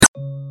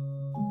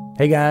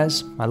Hey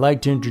guys, I'd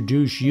like to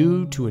introduce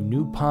you to a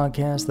new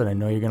podcast that I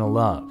know you're going to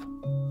love.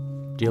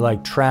 Do you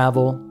like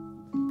travel?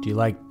 Do you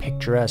like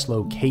picturesque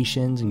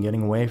locations and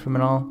getting away from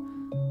it all?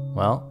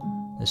 Well,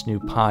 this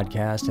new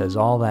podcast has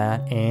all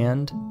that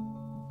and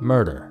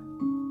murder.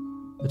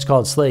 It's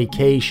called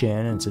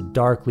Slaycation, and it's a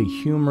darkly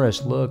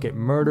humorous look at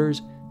murders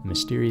and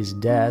mysterious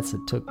deaths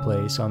that took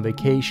place on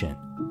vacation.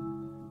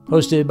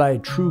 Hosted by a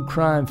true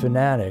crime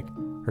fanatic,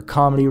 her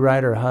comedy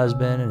writer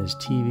husband, and his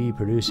TV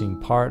producing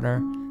partner,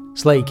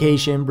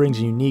 Slaycation brings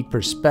a unique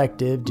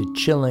perspective to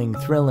chilling,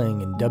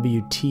 thrilling, and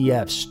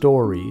WTF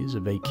stories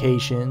of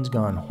vacations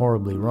gone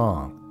horribly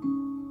wrong.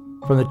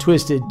 From the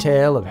twisted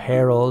tale of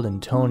Harold and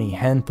Tony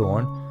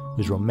Henthorne,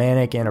 whose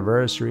romantic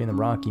anniversary in the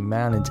Rocky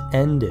Mountains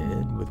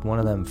ended with one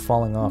of them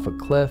falling off a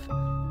cliff,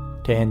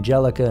 to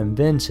Angelica and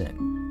Vincent,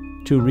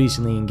 two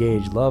recently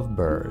engaged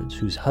lovebirds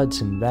whose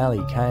Hudson Valley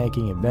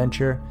kayaking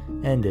adventure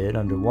ended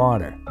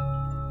underwater.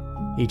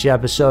 Each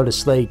episode of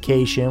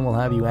Slaycation will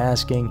have you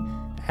asking,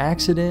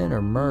 accident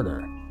or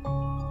murder?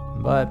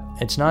 But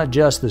it's not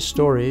just the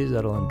stories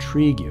that'll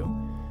intrigue you.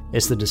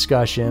 It's the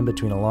discussion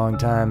between a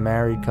longtime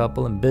married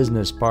couple and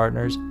business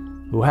partners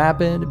who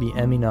happen to be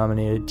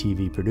Emmy-nominated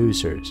TV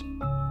producers.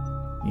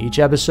 Each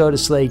episode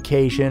of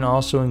Slaycation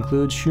also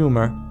includes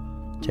humor,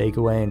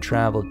 takeaway and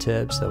travel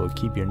tips that will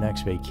keep your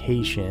next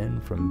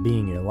vacation from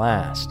being your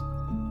last.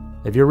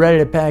 If you're ready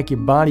to pack your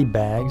body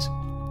bags,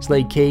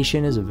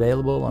 Slaycation is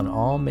available on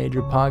all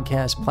major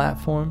podcast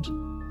platforms.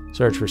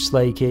 Search for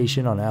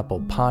Slaycation on Apple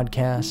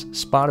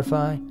Podcasts,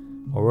 Spotify,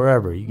 or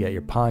wherever you get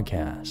your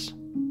podcasts.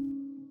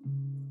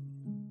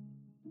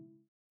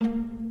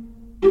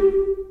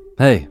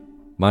 Hey,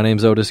 my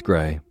name's Otis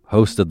Gray,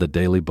 host of the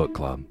Daily Book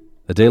Club,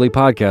 a daily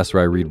podcast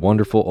where I read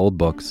wonderful old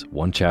books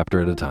one chapter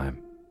at a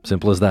time.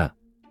 Simple as that.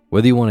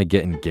 Whether you want to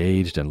get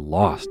engaged and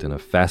lost in a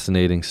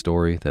fascinating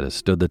story that has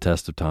stood the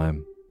test of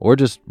time, or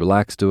just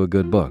relax to a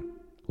good book,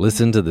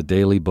 listen to the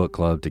Daily Book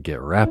Club to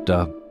get wrapped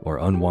up or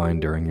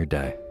unwind during your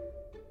day.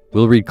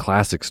 We'll read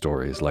classic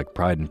stories like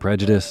Pride and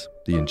Prejudice,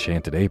 The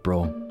Enchanted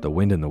April, The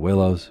Wind in the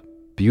Willows,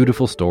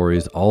 beautiful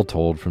stories all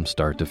told from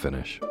start to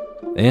finish.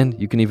 And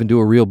you can even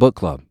do a real book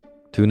club.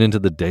 Tune into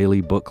the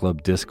Daily Book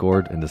Club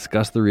Discord and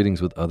discuss the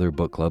readings with other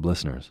book club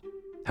listeners.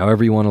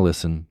 However you want to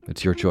listen,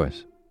 it's your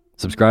choice.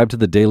 Subscribe to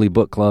the Daily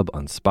Book Club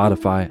on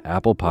Spotify,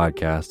 Apple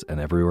Podcasts, and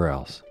everywhere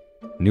else.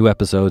 New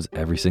episodes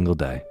every single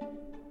day.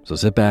 So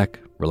sit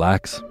back,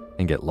 relax,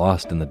 and get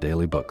lost in the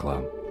Daily Book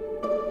Club.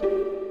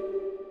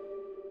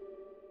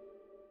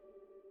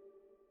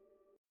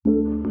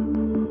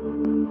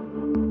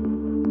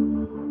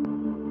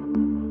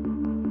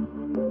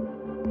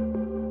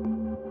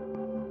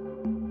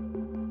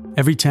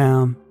 Every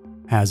town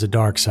has a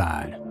dark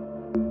side.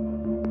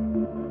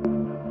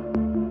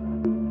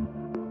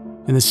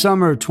 In the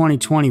summer of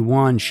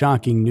 2021,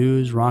 shocking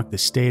news rocked the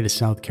state of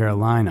South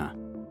Carolina.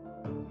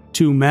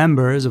 Two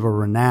members of a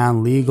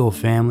renowned legal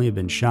family have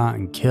been shot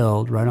and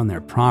killed right on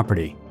their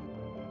property.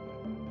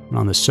 And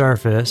on the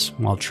surface,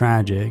 while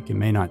tragic, it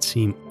may not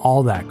seem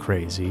all that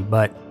crazy,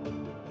 but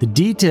the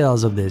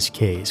details of this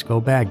case go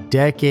back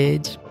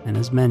decades and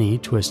as many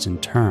twists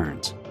and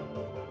turns.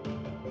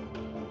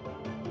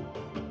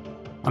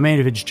 I'm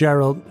Andy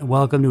Fitzgerald, and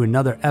welcome to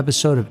another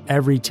episode of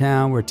Every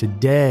Town, where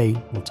today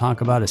we'll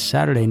talk about a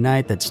Saturday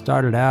night that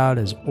started out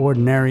as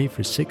ordinary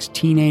for 6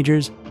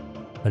 teenagers,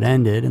 but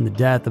ended in the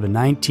death of a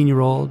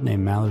 19-year-old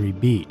named Mallory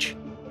Beach.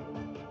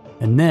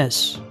 And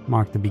this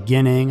marked the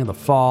beginning of the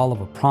fall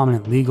of a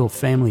prominent legal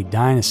family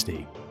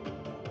dynasty.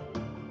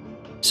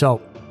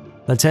 So,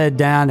 let's head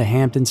down to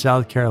Hampton,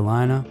 South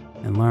Carolina,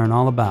 and learn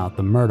all about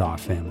the Murdaugh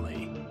family.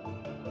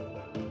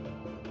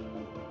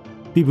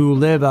 People who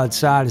live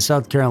outside of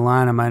South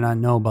Carolina might not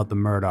know about the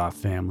Murdaugh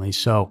family,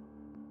 so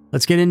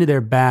let's get into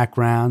their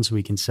background so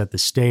we can set the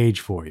stage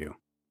for you.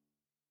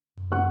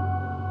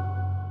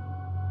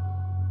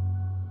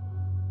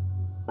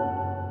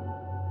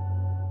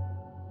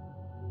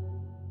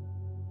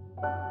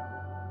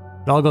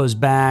 It all goes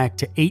back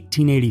to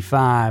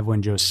 1885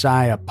 when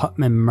Josiah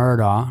Putman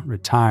Murdaugh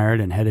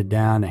retired and headed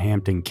down to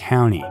Hampton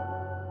County.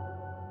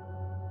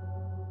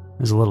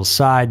 As a little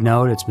side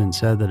note, it's been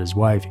said that his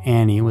wife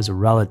Annie was a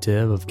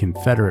relative of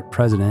Confederate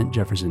President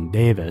Jefferson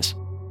Davis.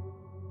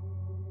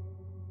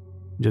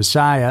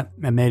 Josiah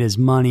had made his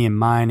money in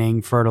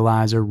mining,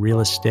 fertilizer,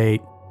 real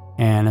estate,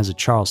 and as a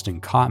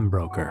Charleston cotton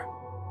broker.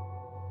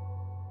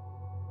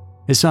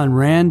 His son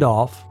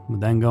Randolph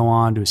would then go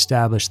on to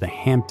establish the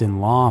Hampton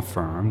Law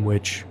Firm,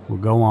 which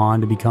would go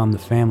on to become the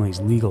family's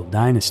legal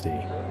dynasty.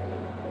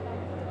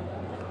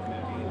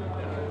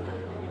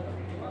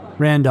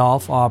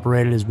 Randolph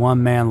operated his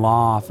one-man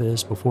law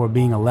office before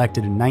being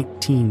elected in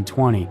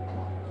 1920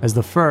 as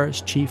the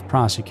first chief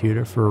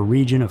prosecutor for a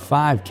region of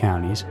 5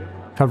 counties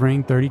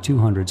covering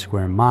 3,200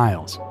 square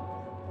miles.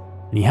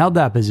 And he held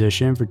that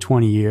position for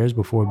 20 years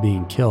before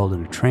being killed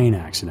in a train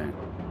accident.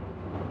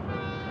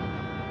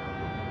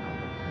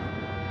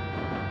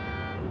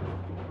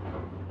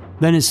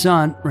 Then his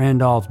son,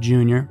 Randolph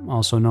Jr.,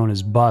 also known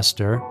as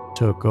Buster,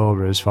 took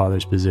over his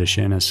father's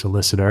position as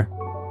solicitor.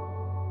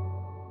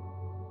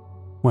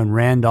 When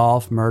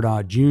Randolph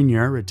Murdaugh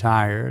Jr.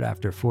 retired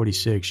after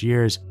 46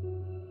 years,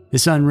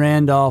 his son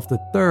Randolph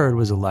III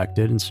was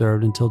elected and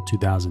served until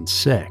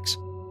 2006.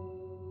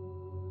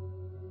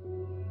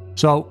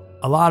 So,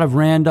 a lot of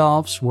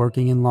Randolphs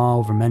working in law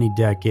over many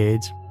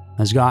decades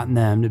has gotten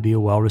them to be a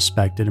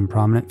well-respected and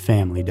prominent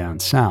family down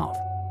south.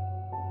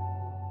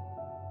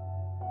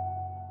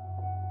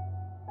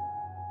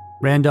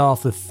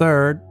 Randolph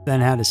III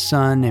then had a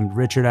son named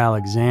Richard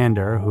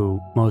Alexander, who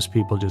most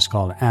people just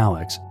called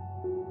Alex.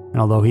 And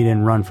although he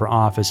didn't run for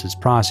office as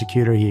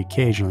prosecutor, he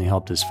occasionally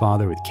helped his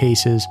father with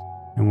cases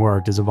and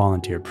worked as a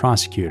volunteer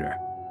prosecutor.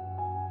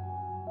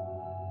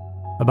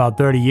 About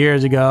 30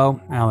 years ago,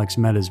 Alex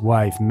met his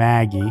wife,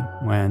 Maggie,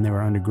 when they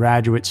were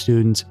undergraduate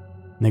students,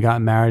 and they got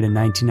married in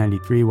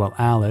 1993 while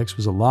Alex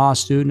was a law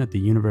student at the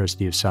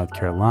University of South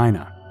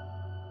Carolina.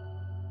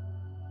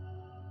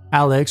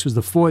 Alex was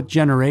the fourth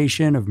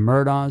generation of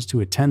Murdaughs to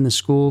attend the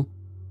school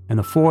and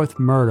the fourth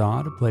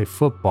Murdaugh to play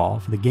football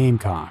for the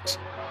Gamecocks.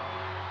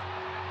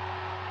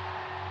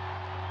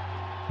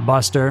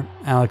 Buster,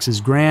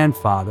 Alex's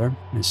grandfather,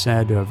 is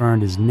said to have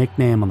earned his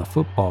nickname on the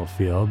football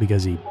field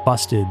because he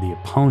busted the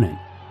opponent.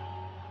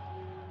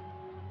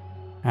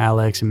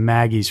 Alex and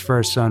Maggie's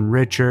first son,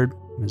 Richard,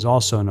 is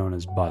also known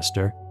as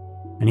Buster,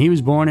 and he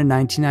was born in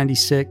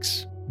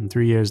 1996, and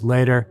 3 years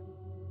later,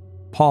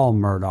 Paul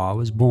Murdaugh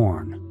was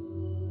born.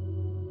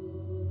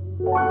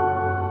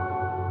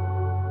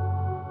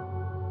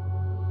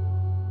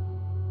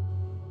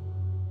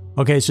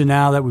 Okay, so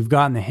now that we've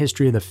gotten the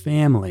history of the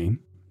family,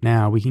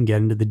 now we can get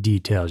into the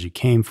details you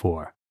came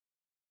for.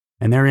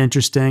 And they're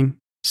interesting,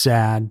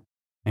 sad,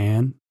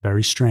 and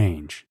very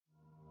strange.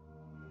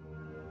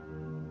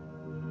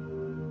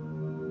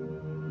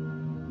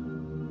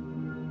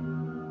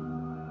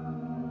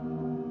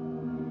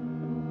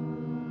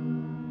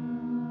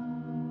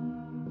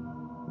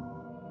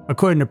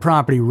 According to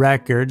property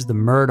records, the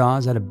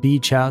Murdaughs had a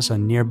beach house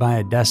on nearby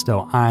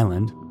Edisto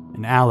Island,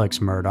 and Alex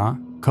Murdaugh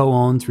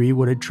co-owned 3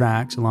 wooded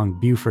tracts along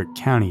Beaufort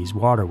County's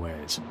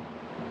waterways.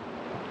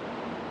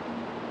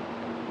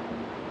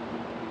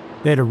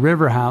 They had a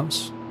river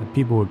house that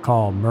people would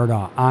call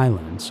Murdaugh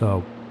Island,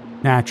 so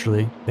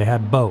naturally they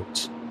had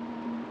boats.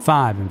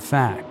 5, in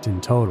fact,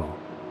 in total.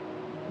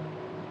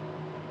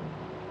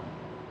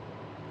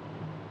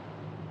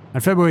 On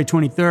February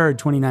 23,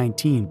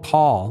 2019,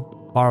 Paul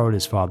borrowed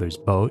his father's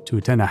boat to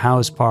attend a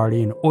house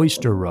party and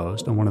oyster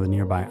roast on one of the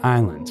nearby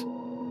islands.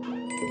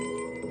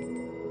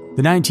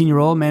 The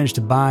 19-year-old managed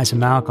to buy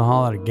some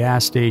alcohol at a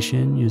gas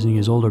station using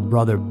his older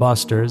brother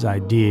Buster's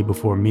ID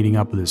before meeting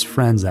up with his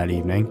friends that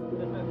evening.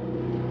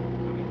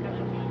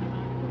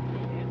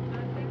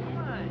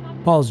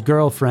 Paul's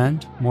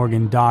girlfriend,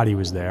 Morgan Dottie,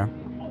 was there.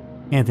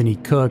 Anthony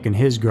Cook and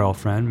his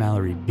girlfriend,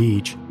 Mallory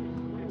Beach,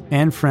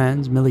 and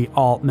friends Millie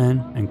Altman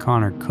and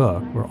Connor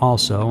Cook were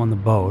also on the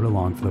boat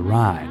along for the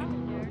ride.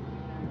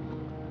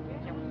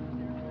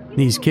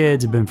 These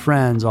kids had been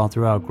friends all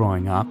throughout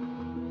growing up.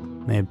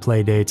 They had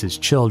play dates as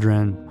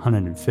children,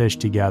 hunted and fished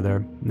together,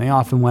 and they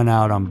often went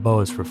out on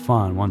boats for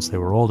fun once they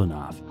were old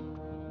enough.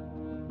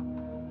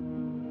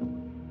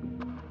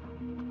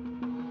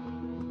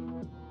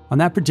 On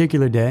that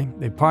particular day,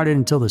 they partied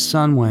until the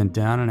sun went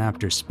down, and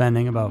after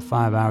spending about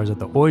 5 hours at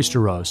the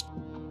oyster roast,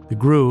 the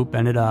group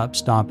ended up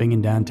stopping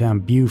in downtown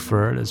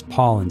Beaufort as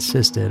Paul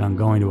insisted on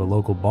going to a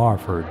local bar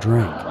for a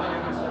drink.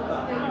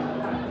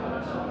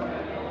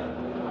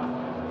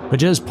 But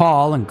just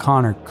Paul and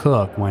Connor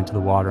Cook went to the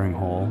watering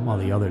hole while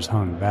the others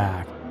hung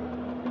back.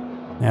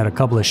 They had a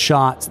couple of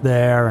shots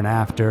there, and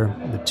after,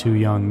 the 2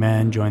 young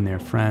men joined their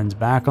friends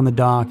back on the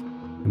dock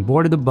and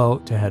boarded the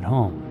boat to head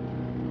home.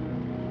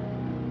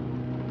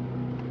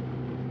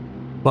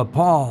 But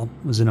Paul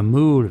was in a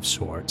mood of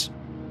sorts.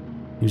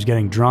 He was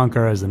getting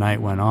drunker as the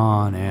night went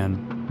on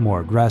and more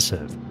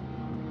aggressive.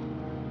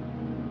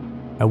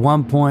 At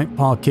one point,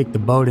 Paul kicked the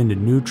boat into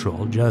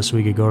neutral just so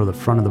he could go to the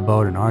front of the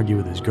boat and argue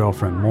with his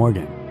girlfriend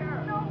Morgan.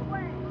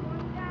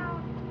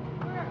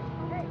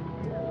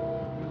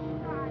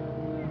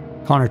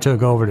 Connor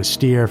took over to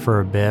steer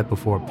for a bit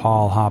before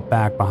Paul hopped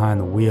back behind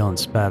the wheel and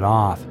sped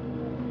off.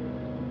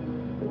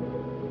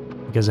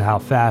 Because of how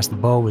fast the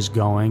boat was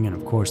going and,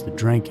 of course, the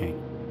drinking,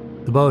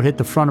 the boat hit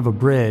the front of a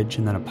bridge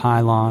and then a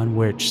pylon,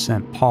 which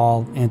sent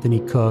Paul, Anthony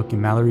Cook,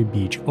 and Mallory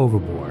Beach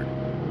overboard.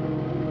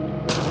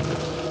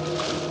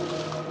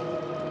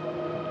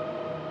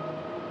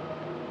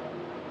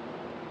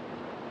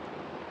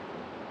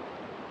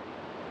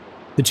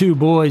 The 2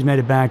 boys made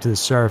it back to the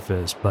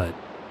surface, but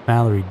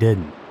Mallory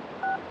didn't.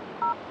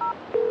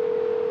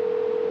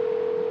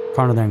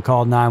 Connor then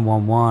called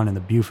 911 and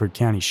the Beaufort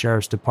County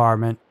Sheriff's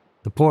Department,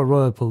 the Port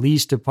Royal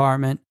Police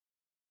Department,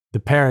 the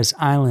Paris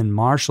Island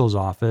Marshal's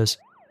Office,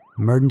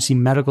 Emergency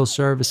Medical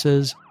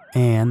Services,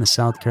 and the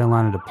South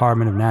Carolina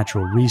Department of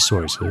Natural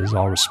Resources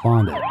all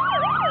responded.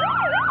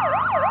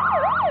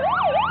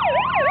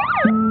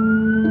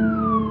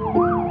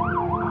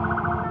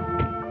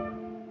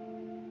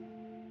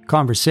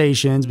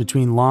 Conversations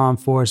between law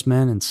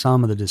enforcement and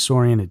some of the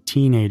disoriented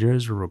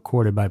teenagers were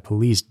recorded by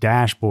police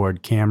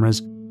dashboard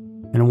cameras,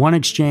 and in one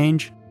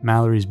exchange,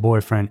 Mallory's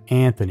boyfriend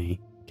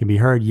Anthony can be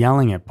heard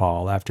yelling at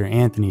Paul after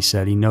Anthony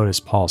said he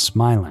noticed Paul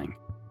smiling.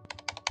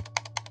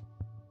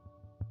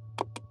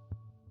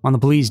 On the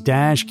police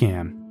dash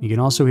cam, you can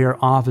also hear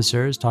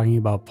officers talking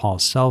about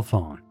Paul's cell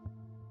phone.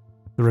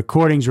 The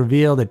recordings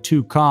reveal that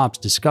 2 cops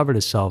discovered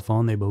a cell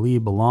phone they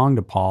believe belonged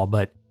to Paul,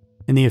 but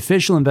in the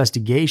official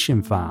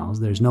investigation files,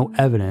 there's no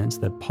evidence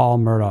that Paul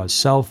Murdaugh's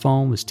cell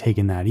phone was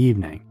taken that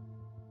evening.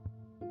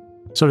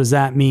 So does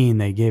that mean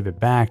they gave it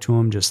back to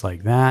him just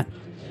like that?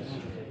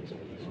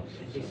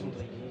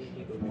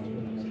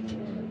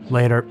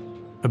 Later,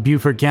 a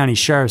Beaufort County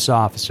Sheriff's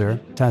officer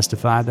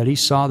testified that he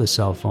saw the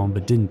cell phone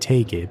but didn't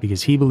take it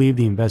because he believed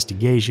the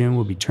investigation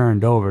would be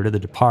turned over to the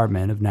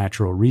Department of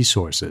Natural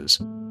Resources.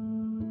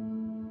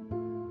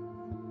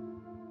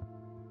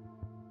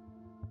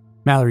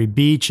 Mallory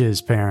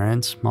Beach's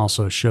parents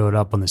also showed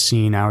up on the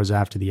scene hours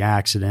after the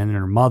accident, and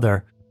her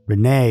mother,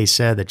 Renee,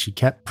 said that she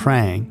kept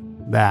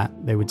praying that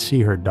they would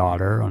see her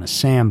daughter on a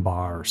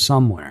sandbar or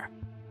somewhere.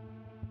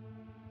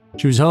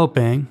 She was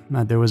hoping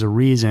that there was a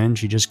reason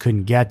she just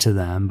couldn't get to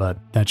them, but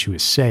that she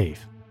was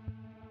safe.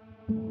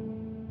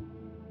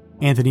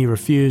 Anthony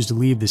refused to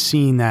leave the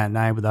scene that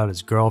night without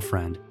his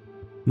girlfriend,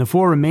 and the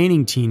 4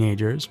 remaining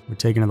teenagers were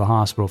taken to the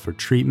hospital for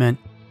treatment.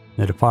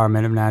 The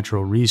Department of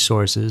Natural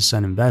Resources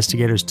sent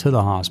investigators to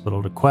the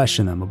hospital to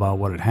question them about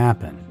what had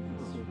happened.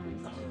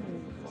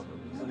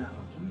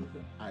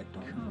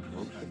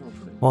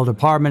 While the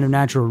Department of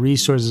Natural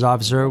Resources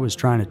officer was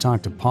trying to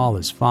talk to Paul,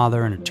 his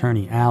father and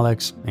attorney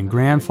Alex and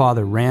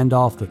grandfather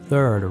Randolph III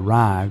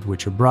arrived,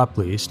 which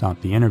abruptly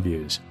stopped the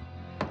interviews.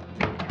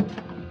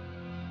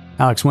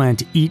 Alex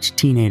went into each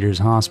teenager's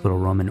hospital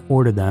room and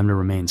ordered them to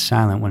remain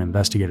silent when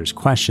investigators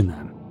questioned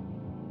them.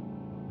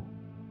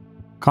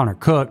 Connor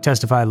Cook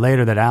testified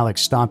later that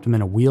Alex stopped him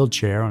in a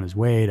wheelchair on his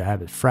way to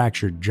have his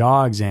fractured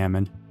jaw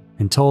examined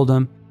and told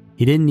him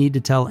he didn't need to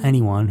tell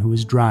anyone who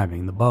was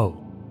driving the boat.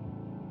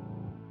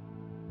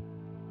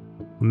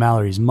 When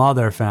Mallory's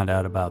mother found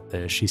out about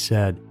this, she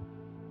said,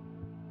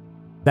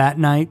 "That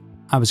night,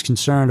 I was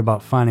concerned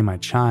about finding my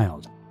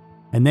child,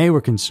 and they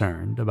were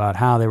concerned about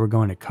how they were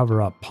going to cover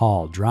up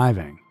Paul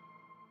driving."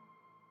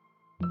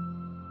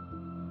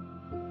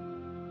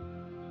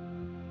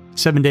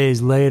 7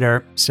 days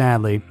later,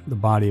 sadly, the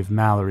body of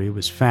Mallory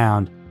was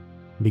found.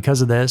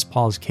 Because of this,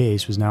 Paul's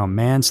case was now a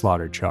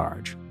manslaughter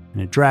charge,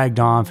 and it dragged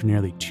on for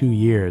nearly 2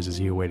 years as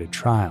he awaited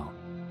trial.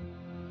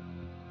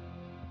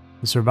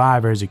 The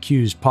survivors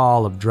accused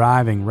Paul of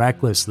driving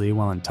recklessly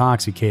while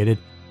intoxicated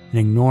and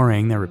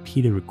ignoring their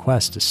repeated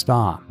requests to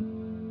stop.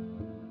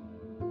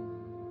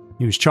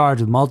 He was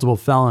charged with multiple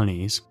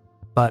felonies,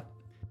 but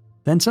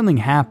then something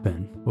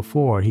happened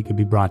before he could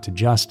be brought to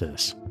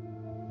justice.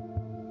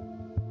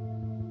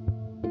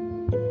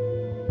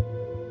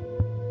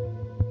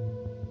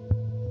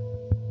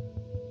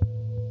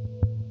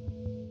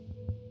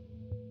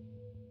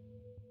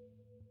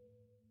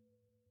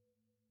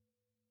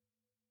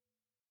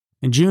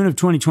 In June of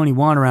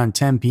 2021, around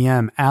 10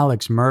 p.m.,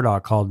 Alex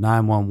Murdaugh called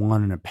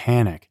 911 in a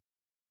panic,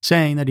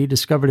 saying that he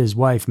discovered his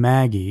wife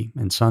Maggie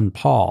and son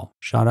Paul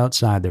shot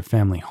outside their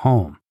family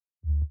home.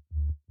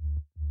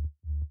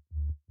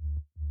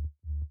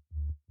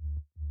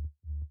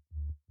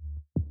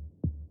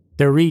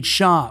 They were each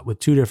shot with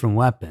 2 different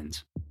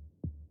weapons.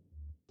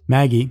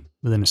 Maggie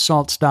with an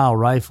assault-style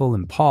rifle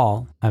and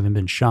Paul having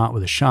been shot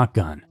with a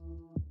shotgun.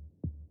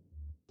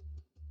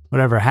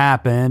 Whatever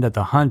happened at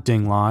the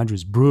hunting lodge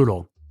was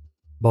brutal.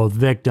 Both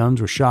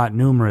victims were shot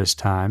numerous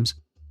times,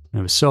 and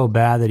it was so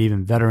bad that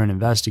even veteran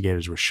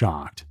investigators were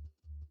shocked.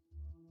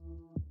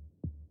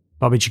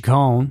 Bobby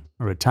Chacon,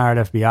 a retired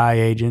FBI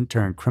agent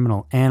turned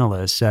criminal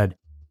analyst, said,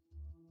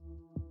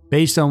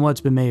 "Based on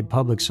what's been made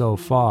public so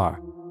far,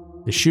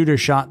 the shooter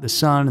shot the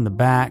son in the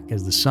back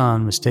as the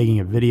son was taking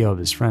a video of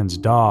his friend's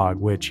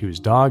dog, which he was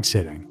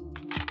dog-sitting.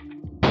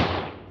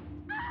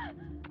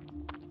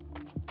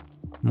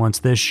 Once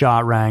this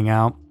shot rang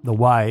out, the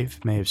wife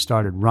may have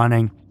started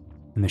running,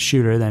 and the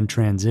shooter then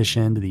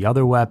transitioned to the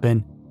other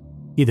weapon,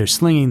 either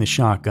slinging the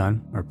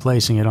shotgun or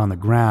placing it on the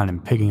ground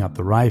and picking up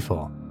the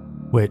rifle,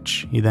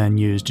 which he then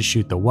used to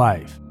shoot the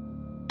wife.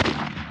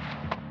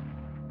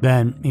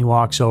 Then he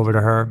walks over to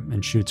her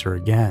and shoots her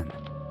again."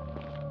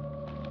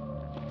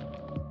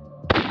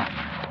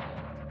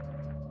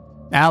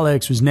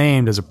 Alex was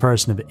named as a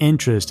person of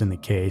interest in the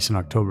case in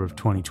October of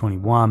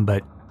 2021,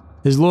 but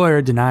his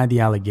lawyer denied the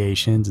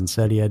allegations and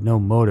said he had no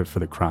motive for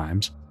the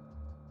crimes.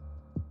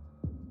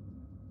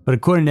 But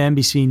according to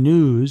NBC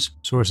News,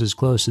 sources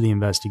close to the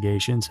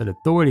investigation said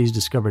authorities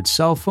discovered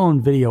cell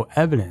phone video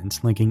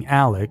evidence linking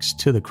Alex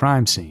to the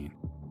crime scene.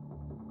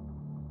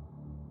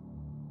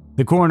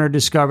 The coroner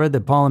discovered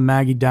that Paul and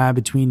Maggie died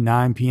between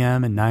 9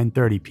 p.m. and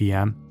 9:30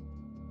 p.m.,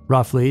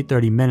 roughly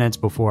 30 minutes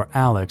before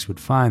Alex would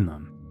find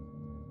them.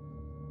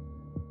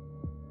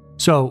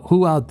 So,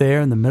 who out there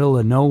in the middle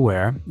of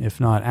nowhere, if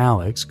not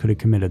Alex, could have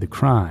committed the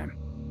crime?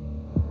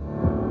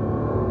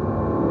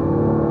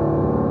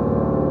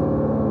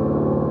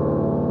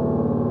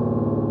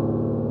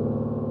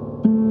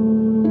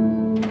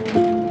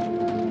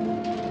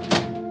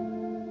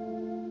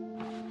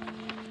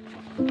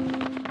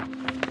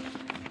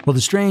 Well,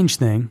 the strange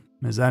thing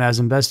is that as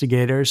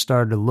investigators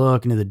started to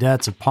look into the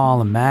deaths of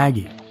Paul and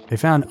Maggie, they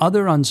found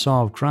other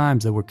unsolved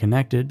crimes that were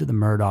connected to the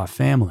Murdaugh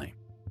family.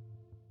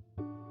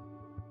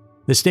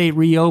 The state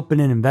reopened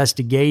an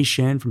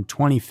investigation from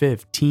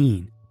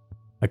 2015,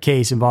 a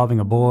case involving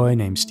a boy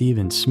named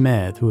Stephen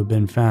Smith who had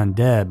been found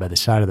dead by the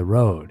side of the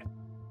road.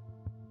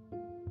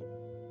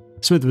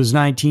 Smith was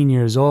 19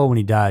 years old when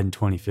he died in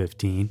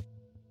 2015.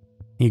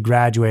 He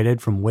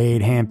graduated from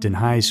Wade Hampton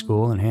High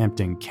School in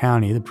Hampton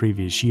County the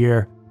previous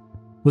year,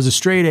 was a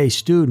straight-A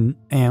student,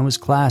 and was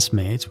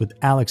classmates with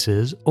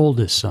Alex's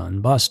oldest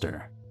son,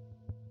 Buster.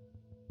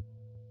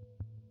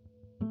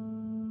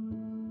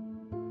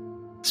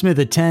 Smith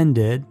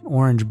attended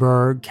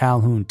Orangeburg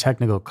Calhoun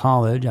Technical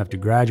College after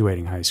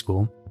graduating high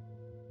school,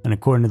 and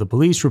according to the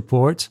police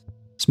reports,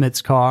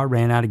 Smith's car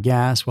ran out of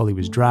gas while he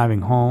was driving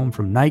home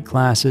from night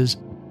classes,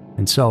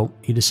 and so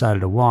he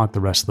decided to walk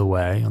the rest of the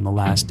way on the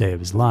last day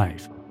of his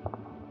life.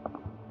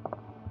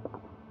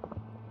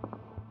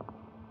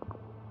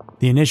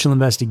 The initial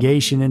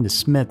investigation into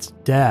Smith's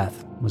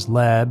death was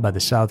led by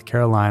the South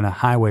Carolina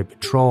Highway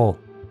Patrol,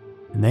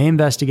 and they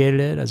investigated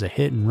it as a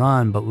hit and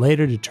run, but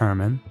later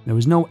determined there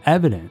was no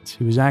evidence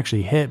he was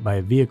actually hit by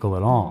a vehicle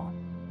at all.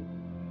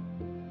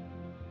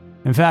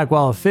 In fact,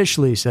 while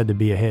officially said to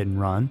be a hit and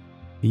run,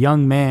 the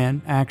young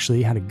man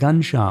actually had a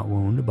gunshot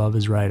wound above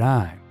his right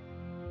eye.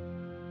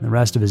 The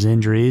rest of his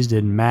injuries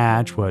didn't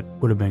match what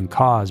would have been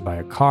caused by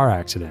a car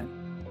accident.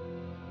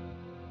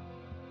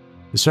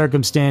 The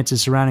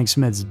circumstances surrounding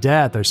Smith's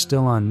death are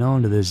still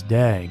unknown to this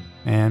day,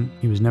 and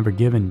he was never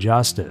given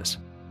justice.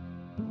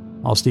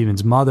 All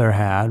Stephen's mother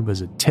had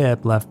was a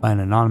tip left by an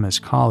anonymous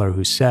caller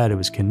who said it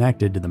was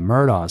connected to the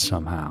Murdaughs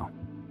somehow.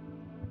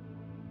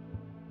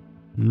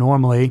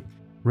 Normally, a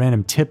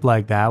random tip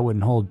like that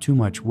wouldn't hold too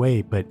much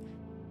weight, but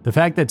the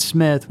fact that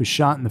Smith was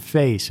shot in the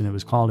face and it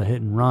was called a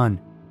hit and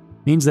run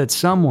means that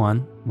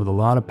someone with a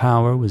lot of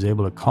power was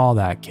able to call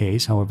that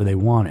case however they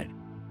wanted.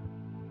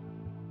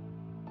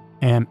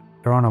 And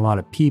there aren't a lot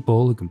of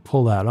people who can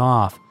pull that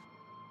off,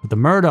 but the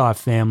Murdaugh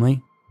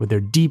family, with their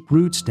deep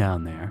roots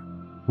down there,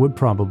 would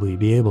probably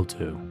be able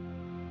to.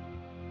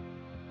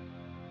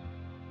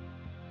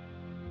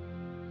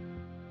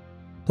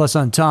 Plus,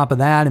 on top of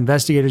that,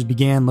 investigators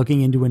began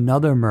looking into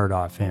another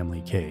Murdaugh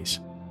family case,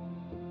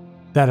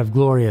 that of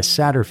Gloria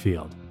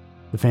Satterfield,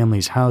 the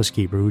family's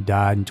housekeeper who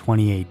died in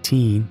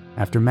 2018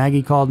 after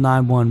Maggie called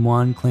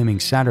 911 claiming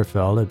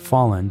Satterfield had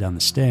fallen down the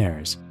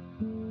stairs.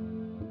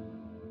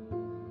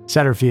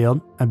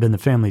 Satterfield had been the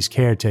family's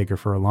caretaker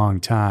for a long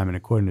time, and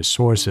according to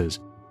sources,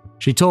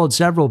 she told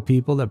several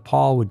people that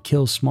Paul would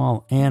kill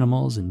small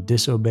animals and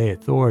disobey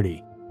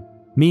authority,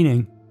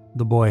 meaning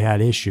the boy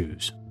had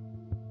issues.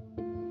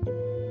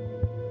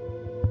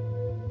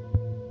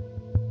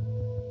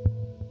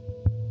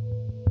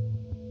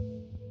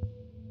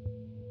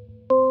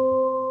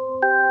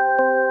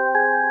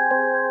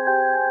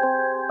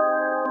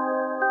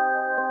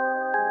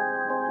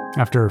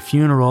 After her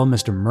funeral,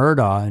 Mr.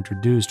 Murdaugh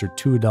introduced her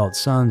 2 adult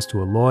sons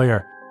to a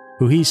lawyer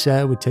who he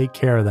said would take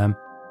care of them,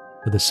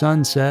 but the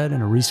son said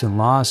in a recent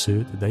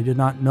lawsuit that they did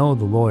not know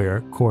the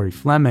lawyer, Corey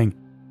Fleming,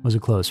 was a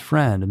close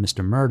friend of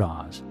Mr.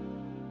 Murdaugh's.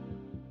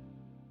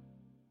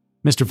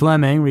 Mr.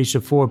 Fleming reached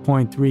a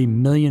 $4.3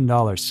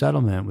 million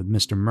settlement with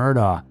Mr.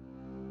 Murdaugh,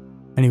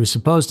 and he was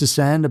supposed to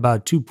send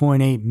about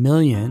 $2.8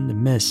 million to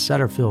Miss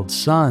Satterfield's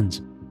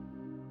sons,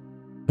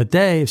 but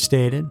they have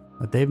stated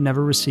that they've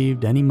never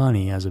received any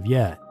money as of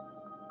yet.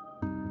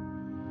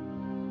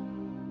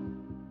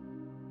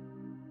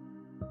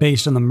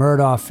 Based on the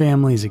Murdaugh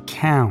family's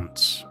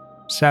accounts,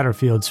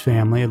 Satterfield's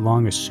family had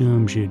long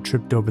assumed she had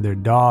tripped over their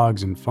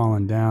dogs and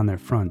fallen down their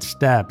front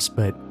steps,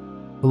 but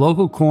the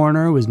local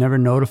coroner was never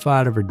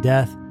notified of her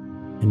death,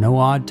 and no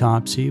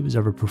autopsy was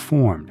ever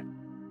performed.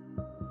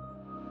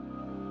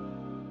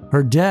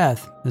 Her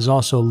death is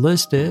also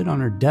listed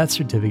on her death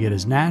certificate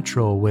as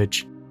natural,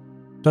 which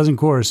doesn't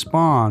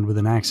correspond with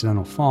an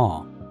accidental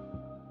fall.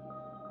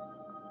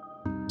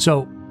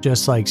 So,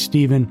 just like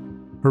Stephen,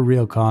 her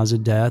real cause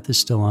of death is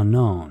still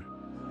unknown.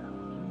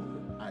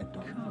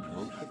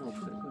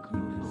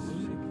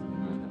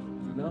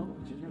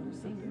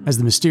 As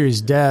the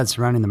mysterious death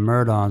surrounding the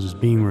Murdaughs was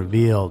being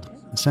revealed,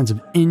 a sense of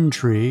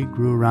intrigue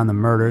grew around the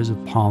murders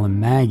of Paul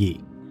and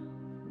Maggie.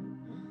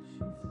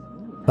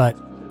 But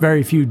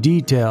very few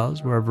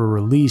details were ever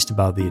released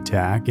about the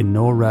attack, and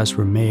no arrests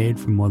were made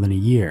for more than a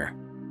year.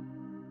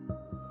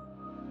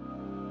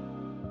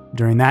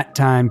 During that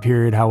time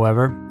period,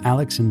 however,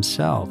 Alex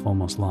himself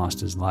almost lost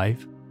his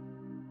life.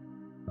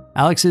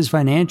 Alex's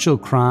financial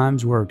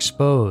crimes were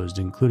exposed,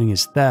 including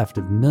his theft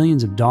of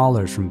millions of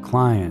dollars from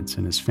clients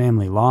and his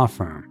family law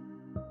firm.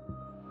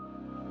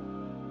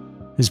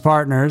 His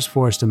partners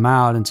forced him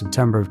out in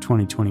September of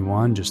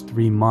 2021, just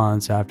 3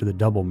 months after the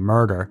double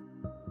murder,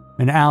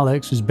 and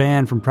Alex was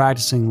banned from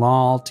practicing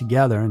law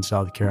altogether in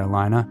South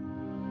Carolina,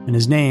 and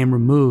his name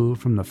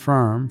removed from the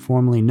firm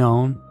formerly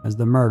known as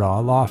the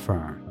Murdaugh Law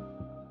Firm.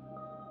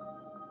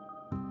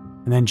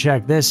 And then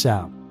check this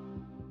out.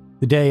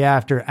 The day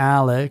after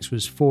Alex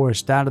was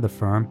forced out of the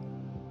firm,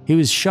 he He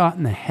was shot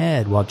in the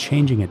head while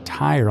changing a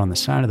tire on the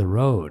side of the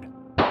road.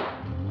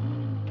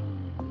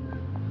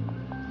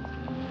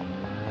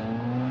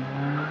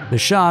 The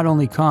shot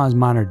only caused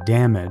minor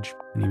damage,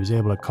 and he was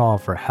able to call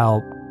for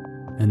help,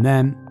 and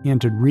then he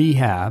entered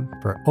rehab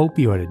for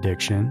opioid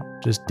addiction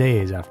just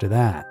days after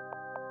that.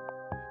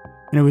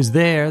 And it was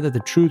there that the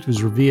truth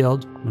was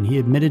revealed when he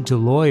admitted to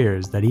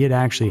lawyers that he had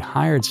actually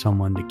hired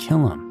someone to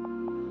kill him.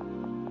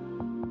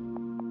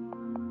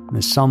 And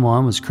this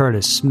someone was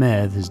Curtis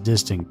Smith, his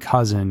distant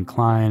cousin,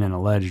 client, and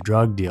alleged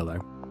drug dealer.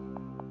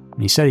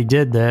 And he said he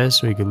did this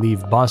so he could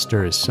leave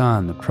Buster, his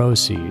son, the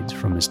proceeds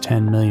from his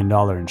 $10 million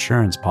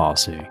insurance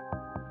policy.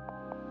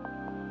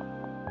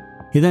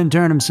 He then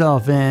turned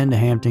himself in to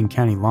Hampton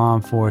County law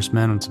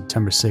enforcement on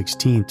September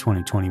 16,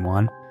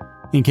 2021,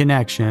 in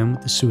connection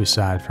with the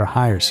suicide for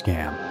hire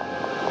scam.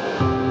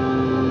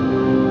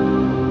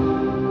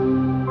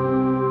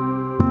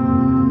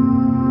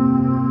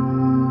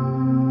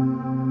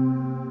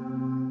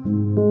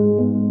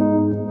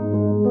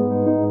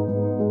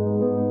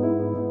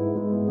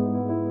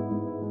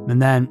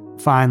 And then,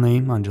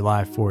 finally, on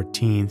July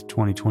 14,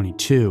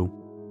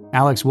 2022,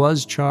 Alex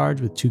was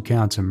charged with 2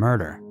 counts of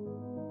murder.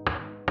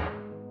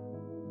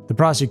 The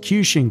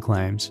prosecution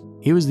claims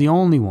he was the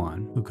only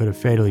one who could have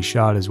fatally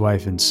shot his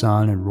wife and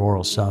son in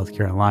rural South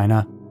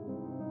Carolina.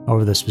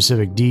 However, the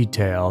specific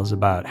details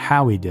about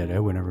how he did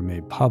it were never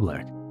made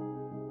public.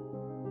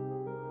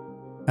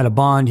 At a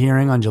bond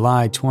hearing on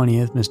July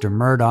 20th, Mr.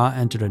 Murdaugh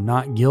entered a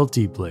not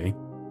guilty plea.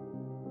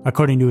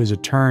 According to his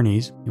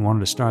attorneys, he wanted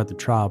to start the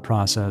trial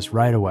process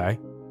right away,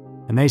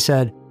 and they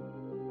said,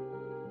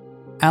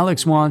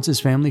 Alex wants his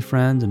family,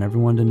 friends, and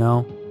everyone to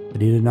know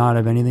that he did not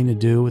have anything to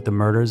do with the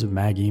murders of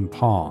Maggie and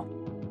Paul.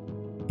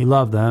 He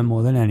loved them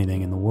more than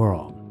anything in the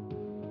world.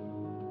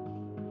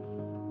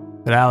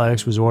 But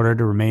Alex was ordered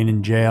to remain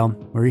in jail,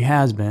 where he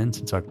has been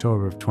since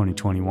October of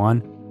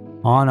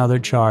 2021, on other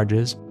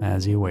charges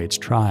as he awaits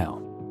trial.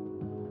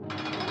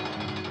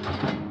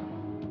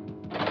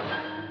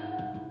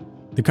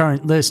 The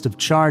current list of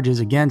charges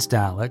against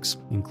Alex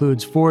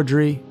includes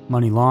forgery,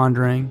 money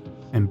laundering,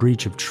 and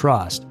breach of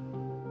trust.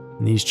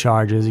 And these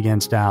charges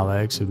against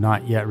Alex have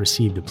not yet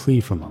received a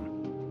plea from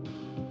him.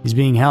 He's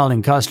being held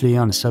in custody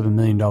on a $7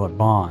 million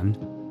bond.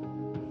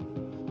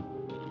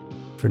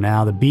 For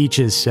now, the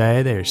Beaches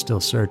say they are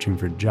still searching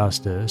for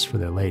justice for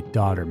their late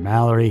daughter,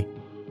 Mallory,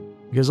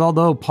 because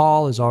although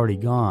Paul is already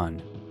gone,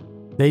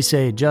 they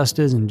say just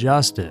isn't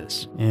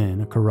justice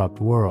in a corrupt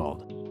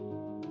world.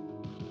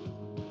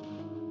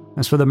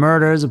 As for the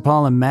murders of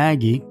Paul and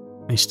Maggie,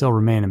 they still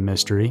remain a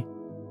mystery.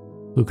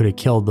 Who could have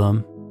killed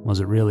them? Was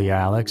it really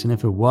Alex? And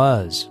if it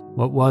was,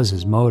 what was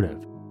his motive?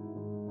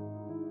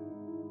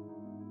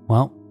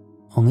 Well,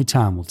 only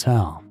time will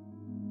tell.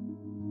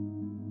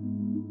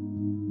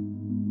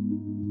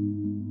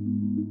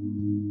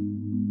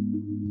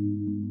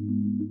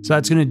 So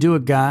that's going to do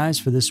it, guys,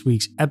 for this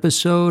week's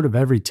episode of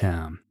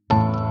Everytown.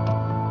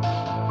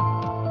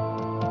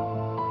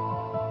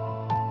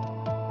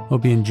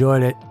 Hope you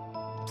enjoyed it.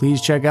 Please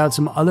check out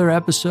some other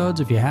episodes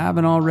if you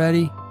haven't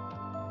already.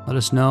 Let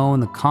us know in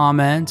the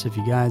comments if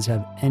you guys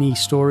have any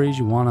stories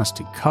you want us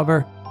to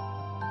cover.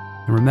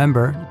 And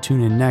remember to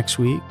tune in next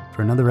week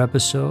for another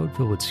episode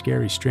filled with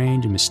scary,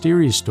 strange, and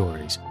mysterious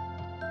stories.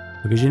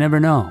 Because you never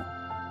know.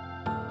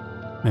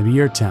 Maybe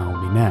your town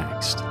will be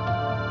next.